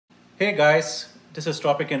Hey guys, this is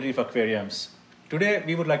Tropic and Reef Aquariums. Today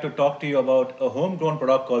we would like to talk to you about a homegrown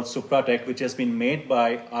product called Supratect, which has been made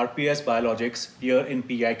by RPS Biologiques here in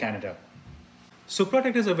PI, Canada.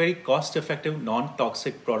 Supratect is a very cost-effective,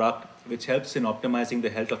 non-toxic product which helps in optimizing the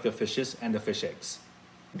health of your fishes and the fish eggs.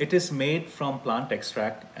 It is made from plant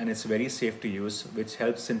extract and it's very safe to use, which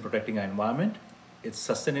helps in protecting our environment. It's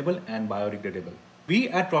sustainable and biodegradable. We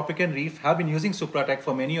at Tropic and Reef have been using Supratect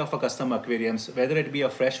for many of our custom aquariums, whether it be a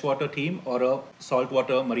freshwater theme or a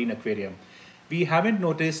saltwater marine aquarium. We haven't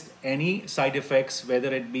noticed any side effects,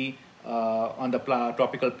 whether it be on the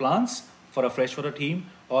tropical plants for a freshwater theme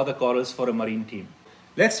or the corals for a marine theme.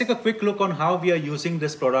 Let's take a quick look on how we are using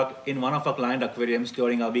this product in one of our client aquariums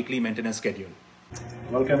during our weekly maintenance schedule.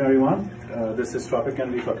 Welcome everyone, this is Tropic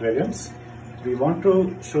and Reef Aquariums. We want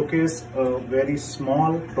to showcase a very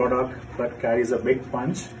small product that carries a big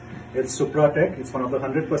punch. It's Supratect. It's one of the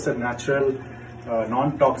 100% natural,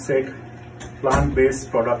 non-toxic,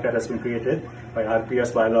 plant-based product that has been created by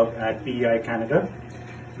RPS Biologiques at PEI, Canada.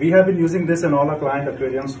 We have been using this in all our client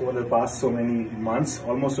aquariums for the past so many months,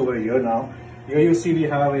 almost over a year now. Here you see we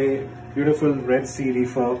have a beautiful Red Sea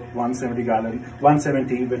Reefer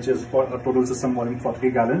 170, which is for a total system volume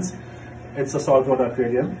 40 gallons. It's a saltwater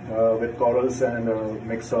aquarium with corals and a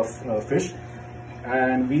mix of fish.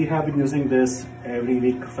 And we have been using this every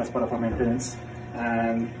week as part of our maintenance.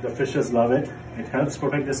 And the fishes love it. It helps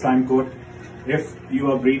protect the slime coat. If you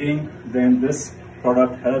are breeding, then this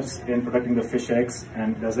product helps in protecting the fish eggs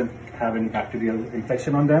and doesn't have any bacterial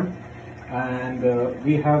infection on them. And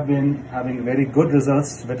we have been having very good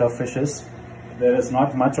results with our fishes. There is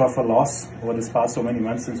not much of a loss over this past so many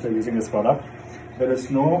months since we're using this product. There is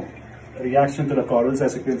no reaction to the corals,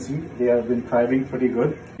 as you can see. They have been thriving pretty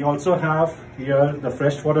good. We also have here the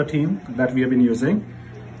freshwater theme that we have been using.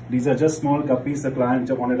 These are just small guppies. The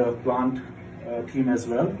client wanted a plant theme as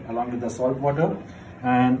well, along with the saltwater.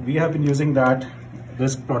 And we have been using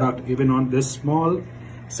this product even on this small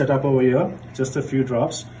setup over here, just a few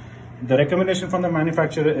drops. The recommendation from the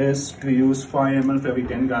manufacturer is to use 5 ml for every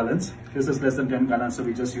 10 gallons. This is less than 10 gallons, so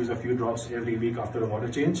we just use a few drops every week after a water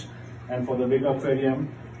change. And for the big aquarium,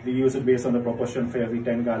 we use it based on the proportion. For every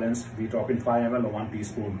 10 gallons, we drop in 5 ml or 1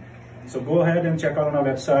 teaspoon. So go ahead and check out on our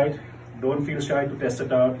website. Don't feel shy to test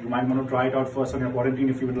it out. You might want to try it out first on your quarantine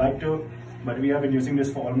if you would like to. But we have been using this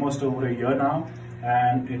for almost over a year now,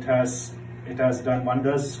 and it has done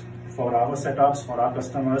wonders for our setups, for our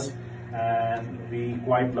customers, and we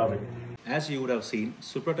quite love it. As you would have seen,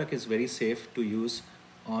 Supratect is very safe to use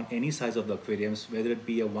on any size of the aquariums, whether it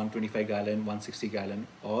be a 125 gallon, 160 gallon,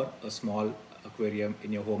 or a small aquarium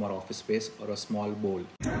in your home or office space, or a small bowl.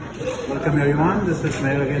 Welcome everyone, this is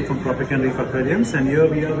Mayor again from Tropic and Reef Aquariums, and here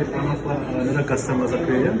we are with one of another customer's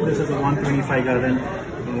aquarium. This is a 125 gallon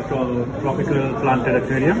tropical planted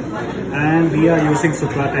aquarium, and we are using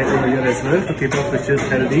Supratect over here as well to keep our fishes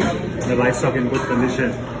healthy, the livestock in good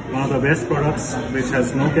condition. One of the best products which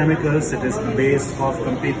has no chemicals. It is based off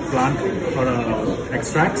complete plant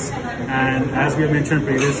extracts, and as we mentioned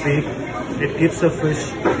previously, it keeps the fish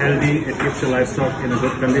healthy, it keeps the livestock in a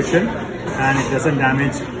good condition, and it doesn't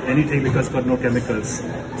damage anything because it's got no chemicals.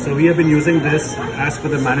 So we have been using this as per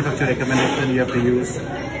the manufacturer recommendation. You have to use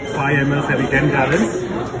 5 ml every 10 gallons.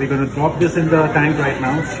 We're going to drop this in the tank right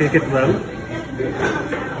now, shake it well.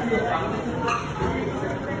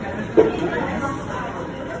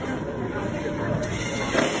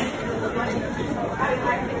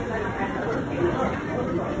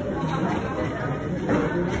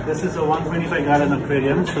 This is a 125 gallon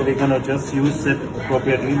aquarium, so we're going to just use it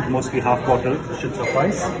appropriately, mostly half bottle should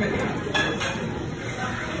suffice.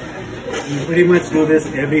 We pretty much do this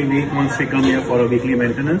every week once we come here for a weekly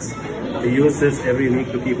maintenance. We use this every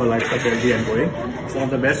week to keep our livestock healthy and going. It's one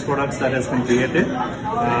of the best products that has been created.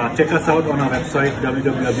 Check us out on our website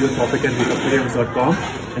www.tropicandreefaquariums.com,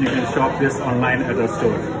 and you can shop this online at our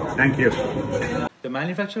store. Thank you. The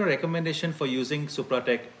manufacturer recommendation for using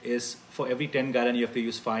Supratect is for every 10 gallon you have to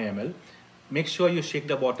use 5 ml. Make sure you shake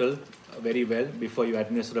the bottle very well before you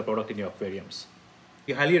administer the product in your aquariums.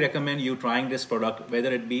 We highly recommend you trying this product,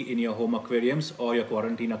 whether it be in your home aquariums or your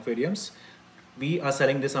quarantine aquariums. We are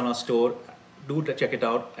selling this on our store. Do check it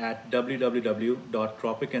out at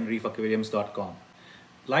www.tropicandreefaquariums.com.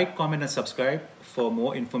 Like, comment and subscribe for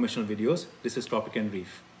more informational videos. This is Tropic and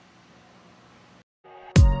Reef.